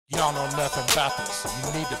Y'all know nothing about this.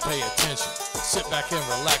 You need to pay attention. Sit back and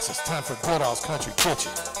relax. It's time for Goodall's Country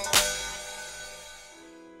Kitchen.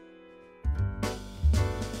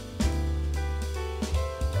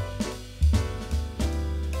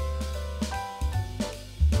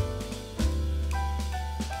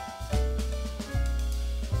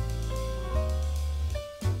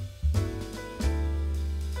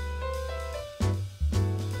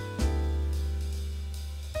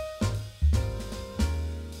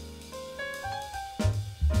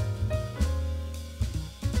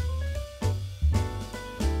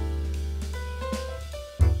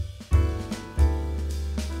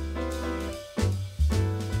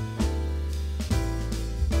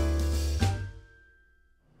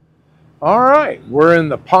 All right, we're in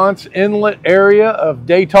the Ponce Inlet area of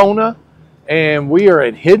Daytona, and we are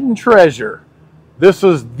at Hidden Treasure. This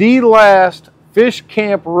is the last fish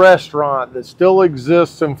camp restaurant that still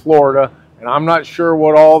exists in Florida, and I'm not sure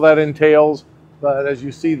what all that entails, but as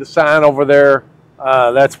you see the sign over there,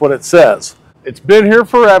 that's what it says. It's been here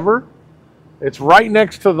forever. It's right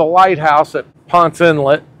next to the lighthouse at Ponce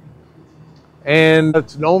Inlet, and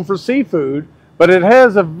it's known for seafood, but it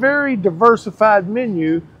has a very diversified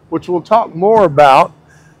menu, which we'll talk more about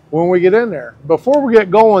when we get in there. Before we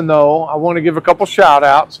get going though, I want to give a couple shout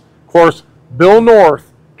outs. Of course, Bill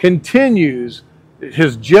North continues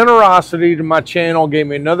his generosity to my channel, gave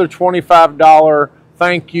me another $25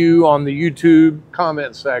 thank you on the YouTube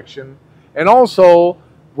comment section. And also,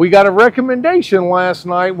 we got a recommendation last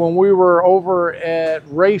night when we were over at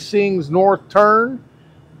Racing's North Turn.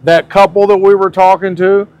 That couple that we were talking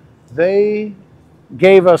to, they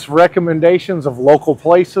gave us recommendations of local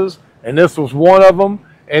places, and this was one of them.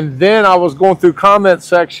 And then I was going through comment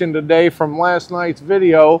section today from last night's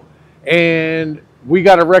video, and we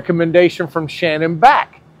got a recommendation from Shannon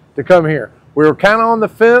Back to come here. We were kind of on the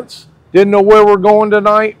fence, didn't know where we're going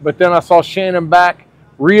tonight, but then I saw Shannon Back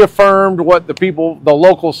reaffirmed what the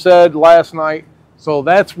locals said last night. So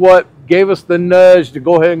that's what gave us the nudge to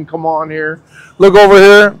go ahead and come on here. Look over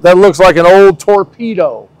here, that looks like an old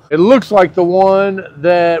torpedo. It looks like the one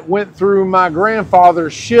that went through my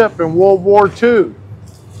grandfather's ship in World War II.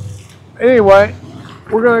 Anyway,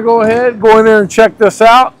 we're gonna go in there and check this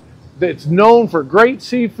out. It's known for great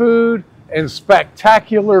seafood and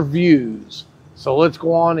spectacular views. So let's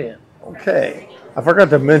go on in. Okay, I forgot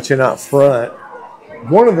to mention up front,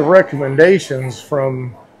 one of the recommendations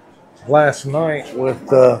from last night with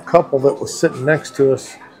the couple that was sitting next to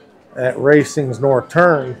us at Racing's North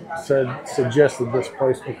Turn suggested this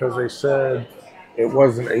place because they said it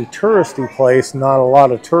wasn't a touristy place. Not a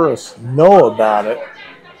lot of tourists know about it.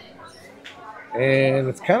 And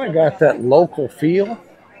it's kind of got that local feel.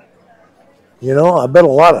 You know, I bet a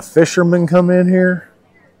lot of fishermen come in here.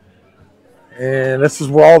 And this is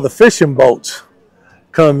where all the fishing boats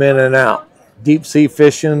come in and out. Deep sea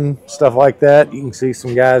fishing, stuff like that. You can see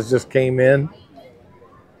some guys just came in.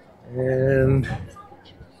 And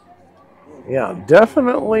yeah,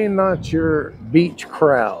 definitely not your beach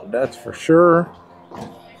crowd, that's for sure.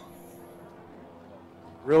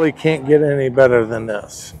 Really can't get any better than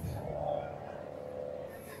this.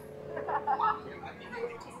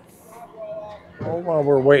 Well, while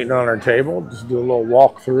we're waiting on our table, just do a little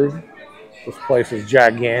walkthrough. This place is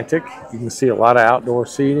gigantic. You can see a lot of outdoor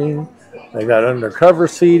seating. They got undercover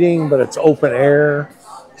seating, but it's open air.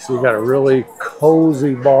 So you got a really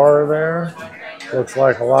cozy bar there. Looks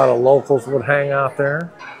like a lot of locals would hang out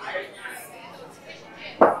there.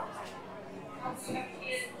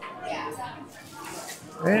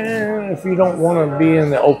 And if you don't want to be in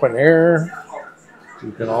the open air,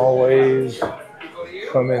 you can always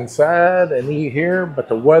come inside and eat here. But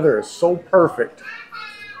the weather is so perfect.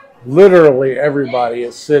 Literally everybody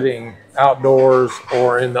is sitting outdoors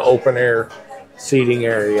or in the open air seating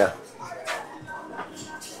area.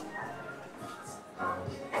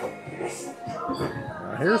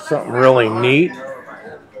 Here's something really neat.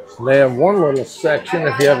 They have one little section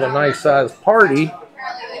if you have a nice sized party.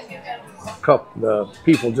 The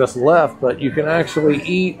people just left, but you can actually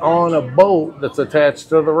eat on a boat that's attached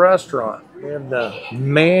to the restaurant. We have the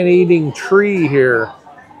man-eating tree here,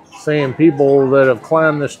 saying people that have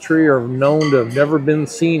climbed this tree are known to have never been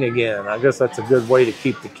seen again. I guess that's a good way to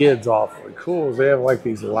keep the kids off. What's cool is they have like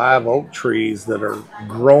these live oak trees that are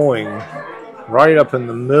growing right up in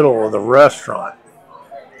the middle of the restaurant.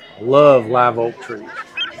 Love live oak trees.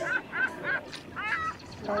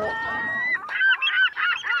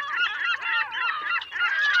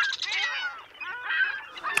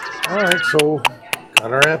 All right, so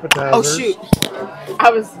got our appetizers. Oh shoot!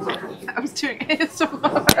 I was doing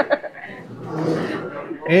ASMR.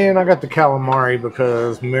 And I got the calamari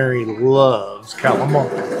because Mary loves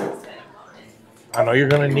calamari. I know you're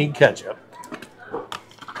going to need ketchup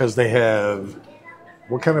because they have,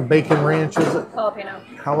 what kind of bacon ranch is it?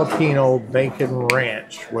 Jalapeno. Jalapeno bacon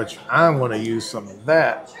ranch, which I'm going to use some of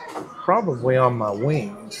that probably on my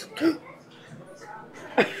wings.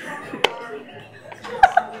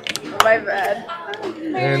 My bad.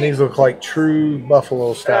 And these look like true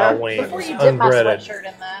buffalo style wings, Before you dip my unbreaded. sweatshirt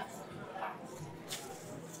in that.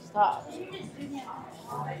 Stop.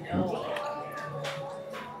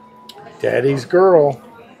 Daddy's girl.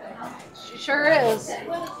 She sure is.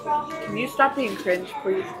 Can you stop being cringe,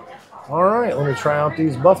 please? All right, let me try out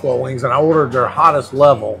these buffalo wings. And I ordered their hottest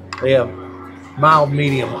level. They have mild,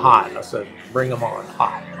 medium, hot. I said, bring them on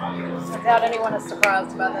hot. I doubt anyone is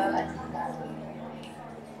surprised by that.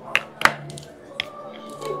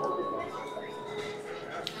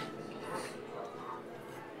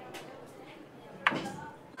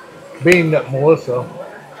 Being that Melissa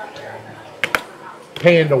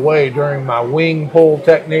panned away during my wing pull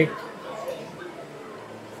technique.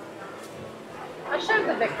 I showed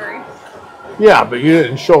the victory. Yeah, but you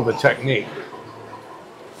didn't show the technique.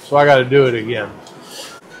 So I got to do it again.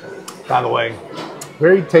 By the way,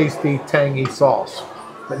 very tasty, tangy sauce.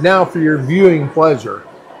 But now for your viewing pleasure.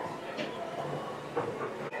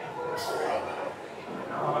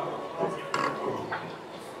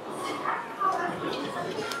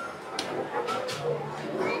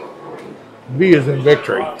 V is in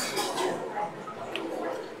victory.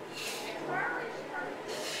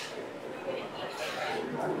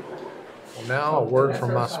 Well, now a word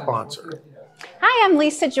from my sponsor. Hi, I'm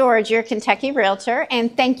Lisa George, your Kentucky Realtor,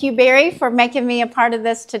 and thank you, Barry, for making me a part of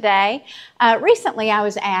this today. Recently, I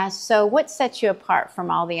was asked, so what sets you apart from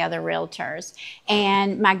all the other realtors?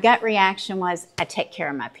 And my gut reaction was, I take care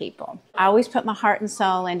of my people. I always put my heart and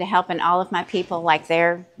soul into helping all of my people like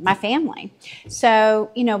they're my family. So,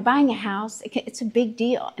 you know, buying a house, it's a big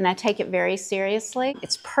deal, and I take it very seriously.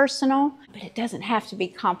 It's personal, but it doesn't have to be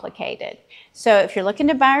complicated. So if you're looking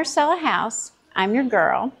to buy or sell a house, I'm your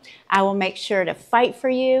girl. I will make sure to fight for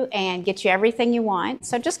you and get you everything you want.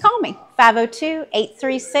 So just call me,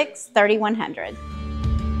 502-836-3100.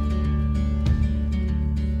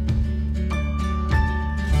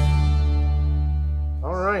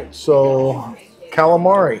 All right, so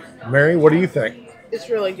calamari. Mary, what do you think? It's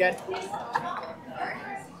really good.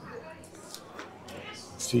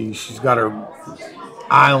 See, she's got her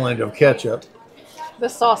island of ketchup.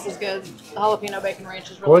 This sauce is good. The jalapeno bacon ranch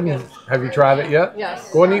is Go really ahead good. and, have you tried it yet?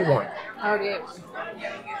 Yes. Go ahead and eat one. I already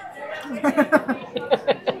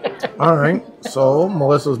ate. All right, so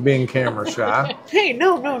Melissa's being camera shy. Hey,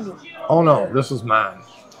 no. Oh no, this is mine.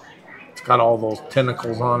 It's got all those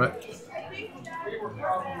tentacles on it.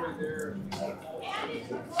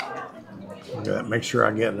 Look at that. Make sure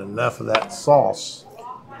I get enough of that sauce.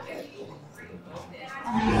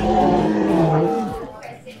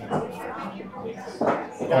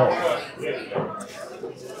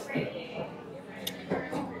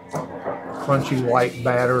 Crunchy white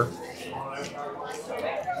batter.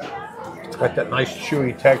 It's got that nice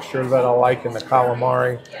chewy texture that I like in the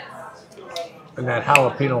calamari. And that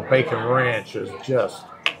jalapeno bacon ranch is just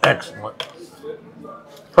excellent.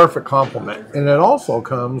 Perfect complement. And it also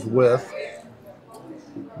comes with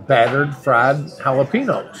battered fried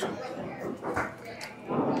jalapenos.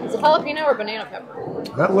 Is it jalapeno or banana pepper?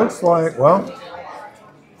 That looks like, well,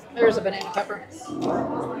 There's a banana pepper.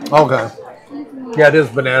 okay. Yeah, it is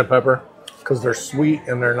banana pepper because they're sweet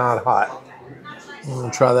and they're not hot. I'm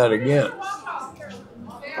going to try that again.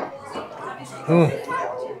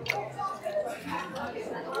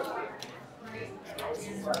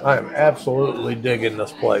 I am absolutely digging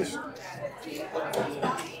this place.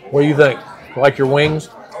 What do you think? Like your wings?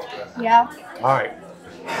 Yeah. All right.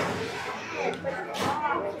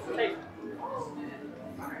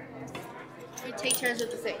 We take turns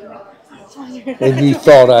with the same. And you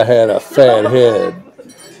thought I had a fat head.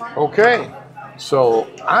 Okay, so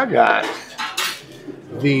I got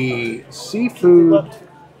the seafood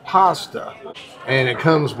pasta, and it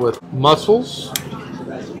comes with mussels,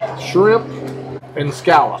 shrimp, and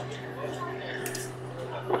scallop.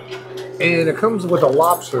 And it comes with a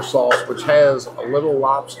lobster sauce, which has a little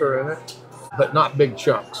lobster in it, but not big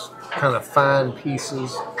chunks, kind of fine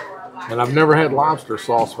pieces. And I've never had lobster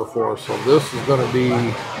sauce before, so this is going to be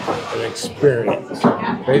an experience.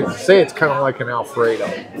 They say it's kind of like an Alfredo.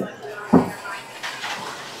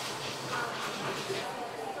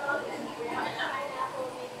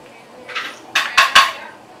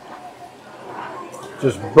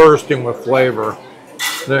 Just bursting with flavor.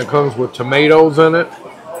 Then it comes with tomatoes in it.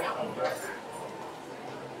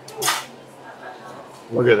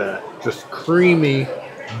 Look at that. Just creamy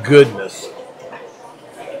goodness.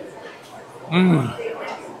 Mmm.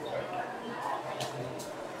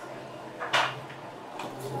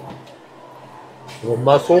 A little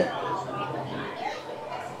muscle.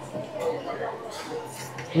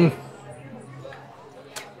 Mmm.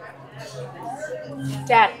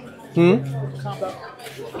 Dad. Hmm?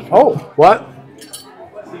 Oh, what?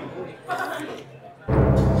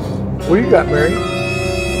 What do you got, Mary?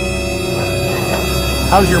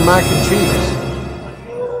 How's your mac and cheese?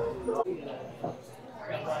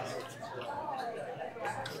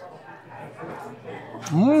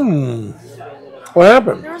 Mmm. What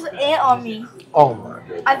happened? There was an ant on me. Oh my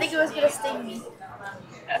goodness. I think it was gonna sting me.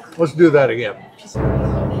 Let's do that again.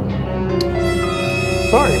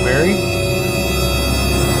 Sorry, Mary.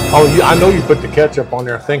 Oh, I know you put the ketchup on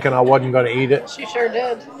there thinking I wasn't going to eat it. She sure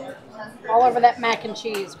did. All over that mac and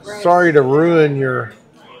cheese. Gross. Sorry to ruin your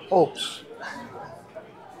hopes.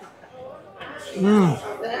 Mmm.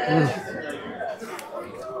 Mm.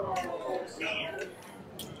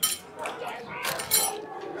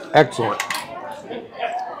 Excellent.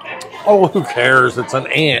 Oh, who cares? It's an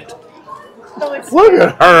ant. So it's Look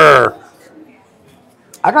at her.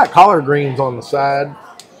 I got collard greens on the side.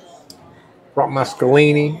 Brought my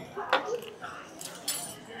scalini.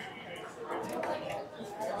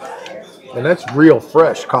 And that's real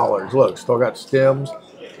fresh collards. Look, still got stems.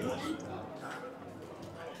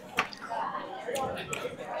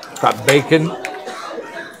 Got bacon.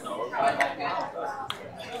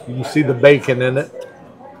 You can see the bacon in it.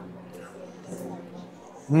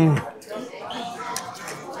 Mmm.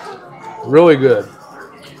 Really good.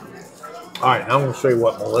 All right, now I'm going to show you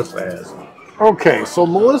what Melissa has. Okay, so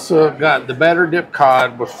Melissa got the batter dip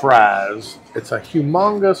cod with fries. It's a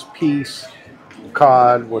humongous piece of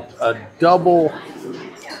cod with a double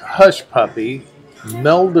hush puppy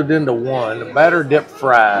melded into one, batter dip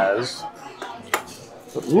fries.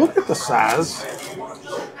 But look at the size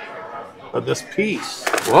of this piece.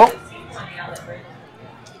 Well,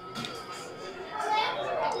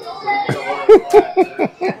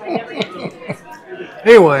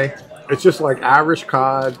 anyway, it's just like Irish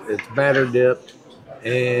cod. It's batter dipped.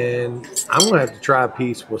 And I'm going to have to try a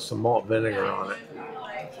piece with some malt vinegar on it.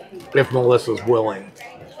 If Melissa's willing.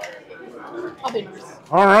 I'll be nice.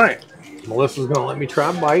 All right. Melissa's going to let me try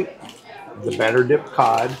a bite of the batter dipped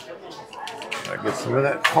cod. I get some of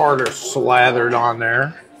that tartar slathered on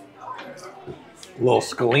there. A little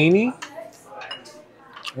scalini.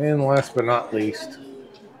 And last but not least,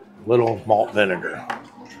 a little malt vinegar.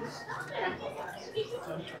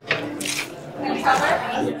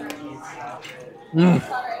 Mm.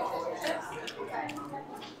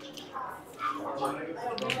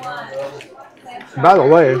 By the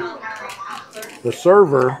way, the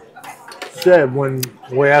server said when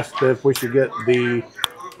we asked if we should get the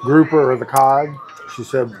grouper or the cod, she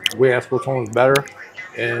said we asked which one was better,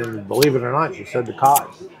 and believe it or not, she said the cod,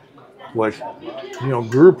 which, you know,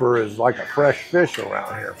 grouper is like a fresh fish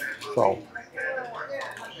around here. So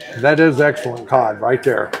that is excellent cod right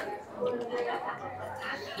there.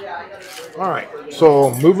 All right,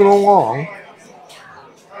 so moving along,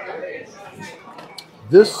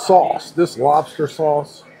 this sauce, this lobster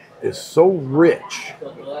sauce, is so rich.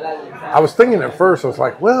 I was thinking at first, I was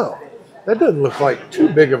like, well, that doesn't look like too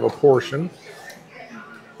big of a portion.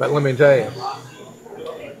 But let me tell you,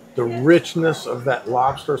 the richness of that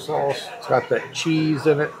lobster sauce, it's got that cheese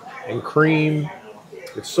in it and cream.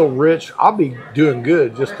 It's so rich. I'll be doing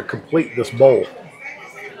good just to complete this bowl.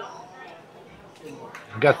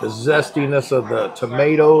 Got the zestiness of the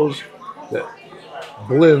tomatoes that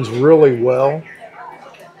blends really well.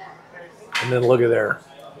 And then look at there.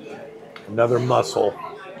 Another mussel.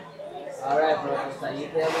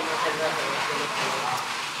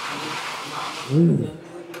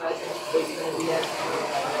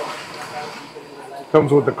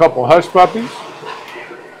 Comes with a couple hush puppies.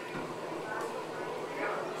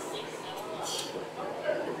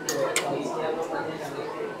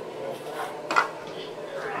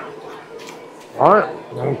 All right,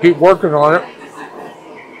 I'm going to keep working on it.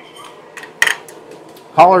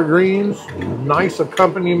 Collard greens, nice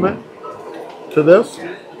accompaniment to this.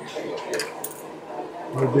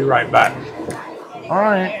 We'll be right back. All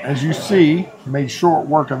right, as you see, made short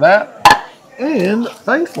work of that. And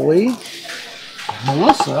thankfully,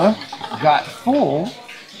 Melissa got full.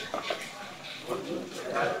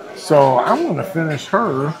 So I'm going to finish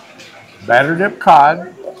her batter dip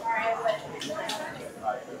cod.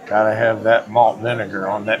 Gotta have that malt vinegar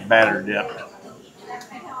on that batter dip.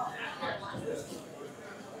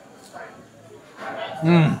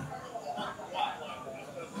 Mmm.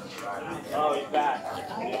 Oh, he's back.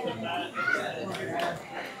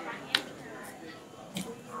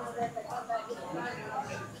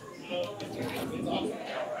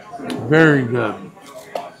 Very good.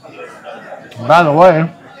 By the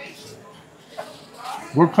way,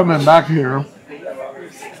 we're coming back here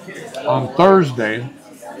on Thursday.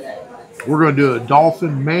 We're going to do a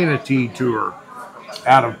dolphin manatee tour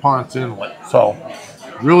out of Ponce Inlet. So,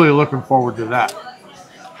 really looking forward to that.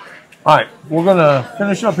 All right, we're going to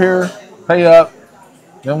finish up here, pay up,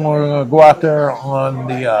 then we're going to go out there on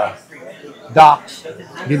the docks,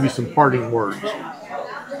 give you some parting words.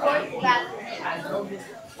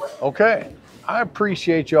 Okay, I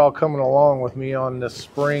appreciate y'all coming along with me on this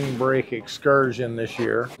spring break excursion this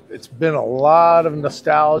year. It's been a lot of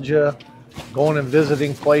nostalgia, going and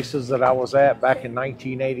visiting places that I was at back in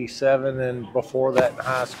 1987 and before that in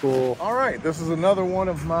high school. All right, this is another one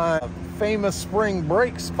of my famous spring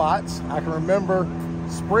break spots. I can remember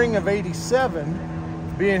spring of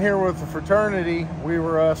 '87 being here with the fraternity. We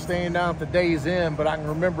were staying down at the Days Inn, but I can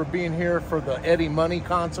remember being here for the Eddie Money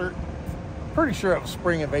concert. Pretty sure it was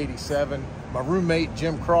spring of '87. My roommate,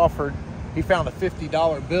 Jim Crawford, he found a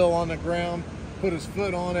 $50 bill on the ground, put his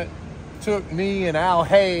foot on it, took me and Al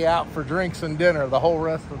Hay out for drinks and dinner the whole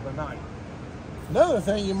rest of the night. Another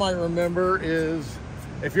thing you might remember is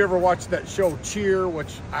if you ever watched that show Cheer,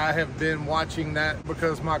 which I have been watching that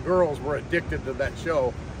because my girls were addicted to that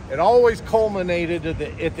show. It always culminated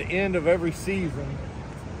at the end of every season.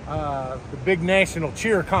 The big national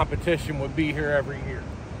cheer competition would be here every year.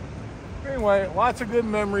 Anyway, lots of good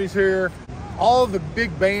memories here. All of the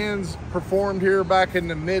big bands performed here back in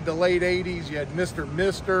the mid to late 80s. You had Mr.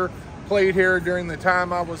 Mister played here during the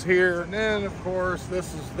time I was here. And then, of course,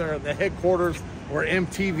 this is the headquarters where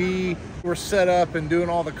MTV were set up and doing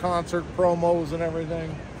all the concert promos and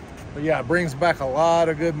everything. But yeah, it brings back a lot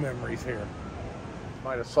of good memories here.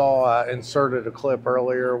 Might have saw I inserted a clip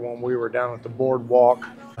earlier when we were down at the boardwalk.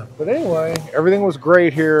 But anyway, everything was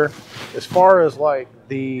great here. As far as like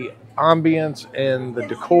the ambience and the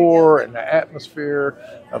decor and the atmosphere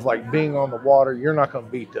of like being on the water, you're not going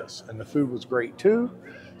to beat this. And the food was great too.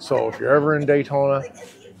 So if you're ever in Daytona,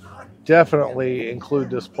 definitely include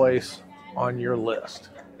this place on your list.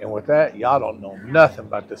 And with that, y'all don't know nothing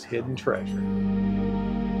about this hidden treasure.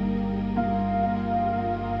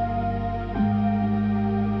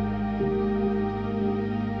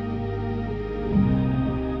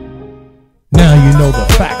 Now you know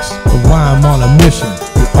the facts of why I'm on a mission.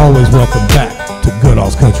 You're always welcome back to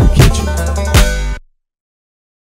Goodall's Country Kitchen.